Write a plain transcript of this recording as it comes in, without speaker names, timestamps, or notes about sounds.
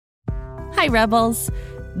Hi, Rebels.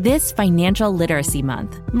 This Financial Literacy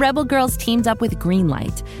Month, Rebel Girls teamed up with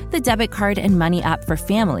Greenlight, the debit card and money app for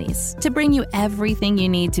families, to bring you everything you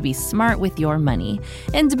need to be smart with your money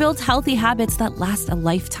and to build healthy habits that last a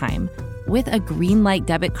lifetime. With a Greenlight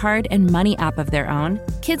debit card and money app of their own,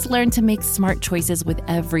 kids learn to make smart choices with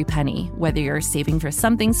every penny, whether you're saving for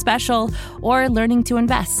something special or learning to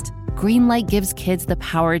invest. Greenlight gives kids the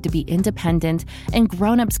power to be independent, and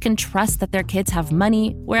grown-ups can trust that their kids have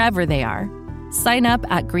money wherever they are. Sign up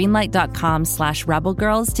at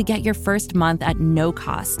greenlight.com/rebelgirls to get your first month at no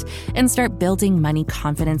cost and start building money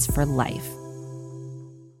confidence for life.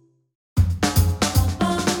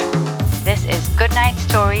 This is Goodnight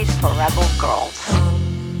Stories for Rebel Girls.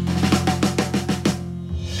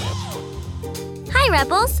 Hi,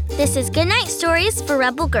 Rebels. This is Goodnight Stories for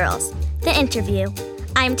Rebel Girls, the interview.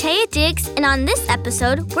 I'm Taya Diggs, and on this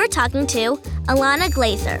episode, we're talking to Ilana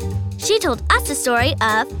Glazer. She told us the story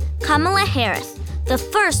of Kamala Harris, the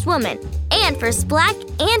first woman and first Black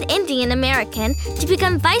and Indian American to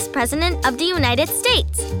become Vice President of the United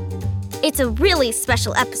States. It's a really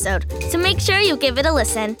special episode, so make sure you give it a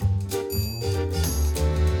listen.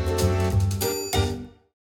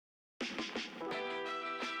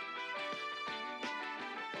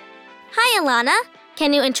 Hi, Ilana.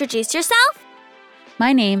 Can you introduce yourself?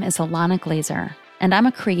 My name is Ilana Glazer, and I'm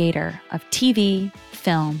a creator of TV,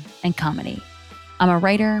 film, and comedy. I'm a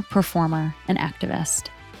writer, performer, and activist.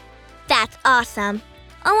 That's awesome.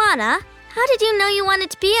 Ilana, how did you know you wanted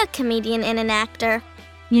to be a comedian and an actor?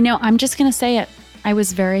 You know, I'm just going to say it. I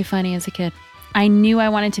was very funny as a kid. I knew I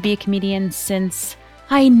wanted to be a comedian since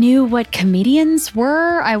I knew what comedians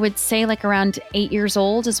were. I would say like around 8 years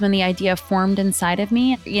old is when the idea formed inside of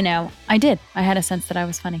me. You know, I did. I had a sense that I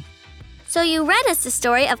was funny. So you read us the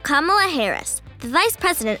story of Kamala Harris, the Vice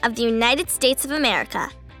President of the United States of America.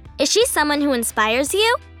 Is she someone who inspires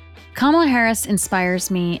you? Kamala Harris inspires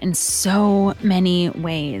me in so many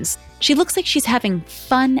ways. She looks like she's having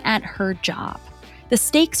fun at her job. The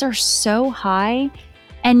stakes are so high,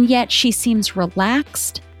 and yet she seems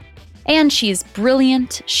relaxed. And she's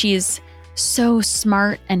brilliant. She's so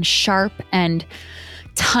smart and sharp and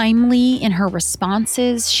timely in her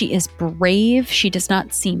responses. She is brave. She does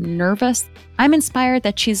not seem nervous. I'm inspired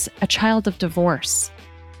that she's a child of divorce.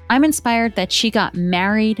 I'm inspired that she got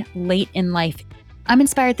married late in life. I'm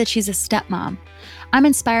inspired that she's a stepmom. I'm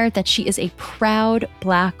inspired that she is a proud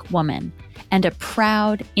Black woman and a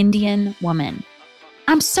proud Indian woman.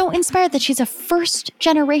 I'm so inspired that she's a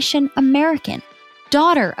first-generation American,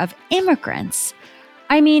 daughter of immigrants.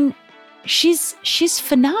 I mean, she's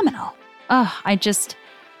phenomenal. I'm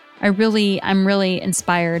really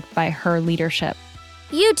inspired by her leadership.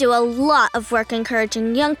 You do a lot of work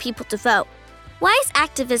encouraging young people to vote. Why is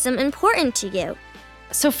activism important to you?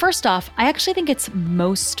 So first off, I actually think it's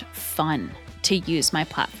most fun to use my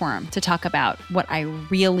platform to talk about what I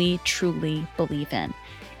really, truly believe in.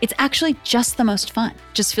 It's actually just the most fun.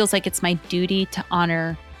 Just feels like it's my duty to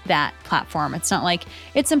honor that platform. It's not like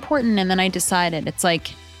it's important and then I decided. It's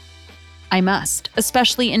like I must,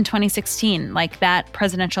 especially in 2016. Like that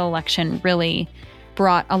presidential election really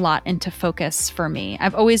brought a lot into focus for me.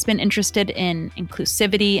 I've always been interested in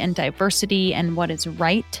inclusivity and diversity and what is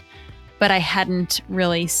right, but I hadn't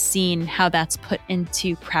really seen how that's put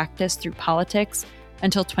into practice through politics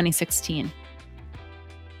until 2016.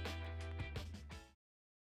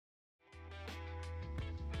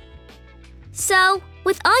 So,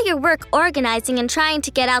 with all your work organizing and trying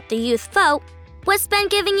to get out the youth vote, what's been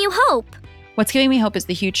giving you hope? What's giving me hope is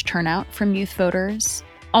the huge turnout from youth voters.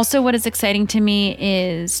 Also, what is exciting to me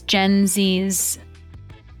is Gen Z's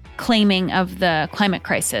claiming of the climate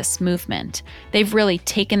crisis movement. They've really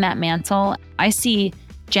taken that mantle. I see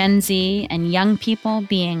Gen Z and young people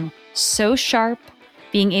being so sharp,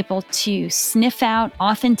 being able to sniff out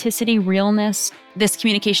authenticity, realness. This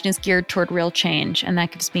communication is geared toward real change, and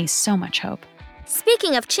that gives me so much hope.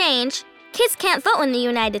 Speaking of change, kids can't vote in the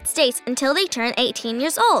United States until they turn 18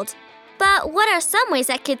 years old. But what are some ways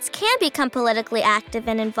that kids can become politically active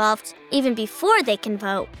and involved even before they can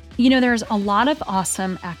vote? You know, there's a lot of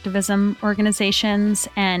awesome activism organizations,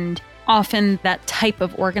 and often that type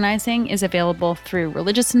of organizing is available through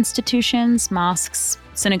religious institutions, mosques,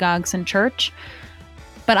 synagogues, and church.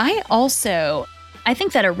 But I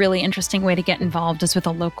think that a really interesting way to get involved is with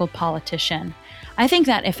a local politician. I think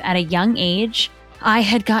that if at a young age I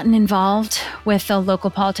had gotten involved with a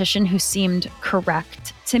local politician who seemed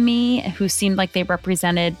correct to me, who seemed like they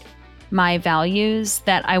represented my values,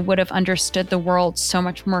 that I would have understood the world so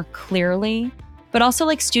much more clearly. But also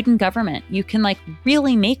like student government, you can like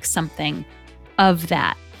really make something of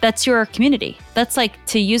that. That's your community. That's like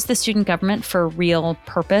to use the student government for real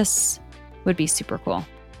purpose would be super cool.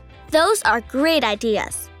 Those are great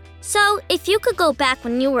ideas. So, if you could go back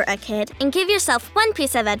when you were a kid and give yourself one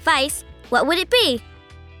piece of advice, what would it be?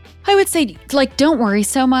 I would say, don't worry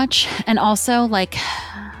so much. And also,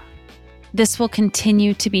 this will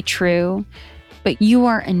continue to be true, but you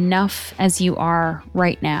are enough as you are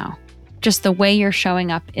right now. Just the way you're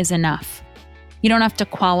showing up is enough. You don't have to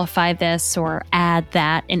qualify this or add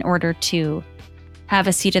that in order to have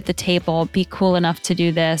a seat at the table, be cool enough to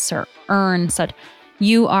do this, or earn such.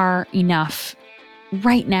 You are enough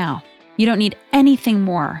right now. You don't need anything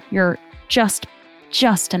more. You're just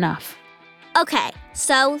enough. Okay,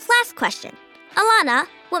 so last question. Ilana,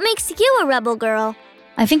 what makes you a rebel girl?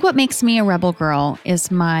 I think what makes me a rebel girl is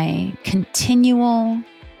my continual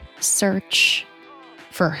search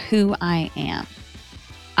for who I am.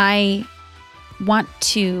 I want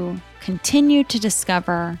to continue to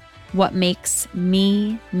discover what makes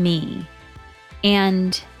me, me,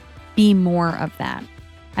 and be more of that.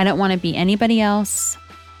 I don't want to be anybody else.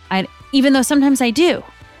 Even though sometimes I do,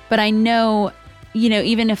 but I know,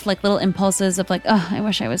 even if little impulses of I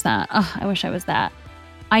wish I was that. Oh, I wish I was that.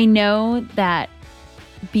 I know that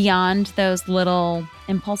beyond those little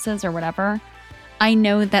impulses or whatever, I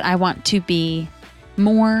know that I want to be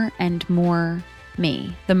more and more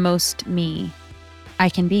me, the most me I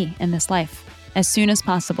can be in this life. As soon as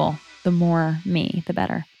possible, the more me, the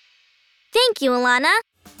better. Thank you, Ilana.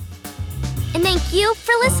 And thank you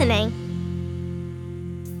for listening.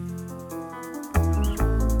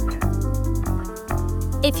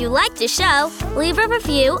 If you liked the show, leave a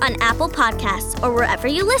review on Apple Podcasts or wherever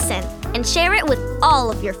you listen, and share it with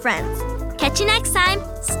all of your friends. Catch you next time.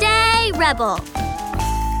 Stay Rebel!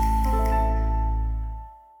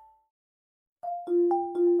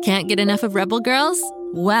 Can't get enough of Rebel Girls?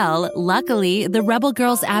 Well, luckily, the Rebel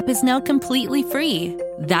Girls app is now completely free.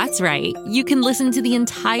 That's right. You can listen to the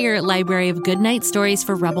entire library of goodnight stories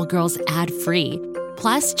for Rebel Girls ad-free.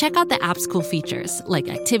 Plus, check out the app's cool features like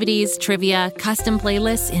activities, trivia, custom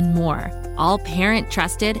playlists, and more. All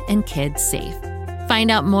parent-trusted and kids-safe. Find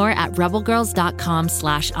out more at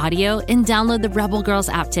rebelgirls.com/audio and download the Rebel Girls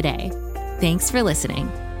app today. Thanks for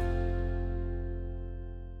listening.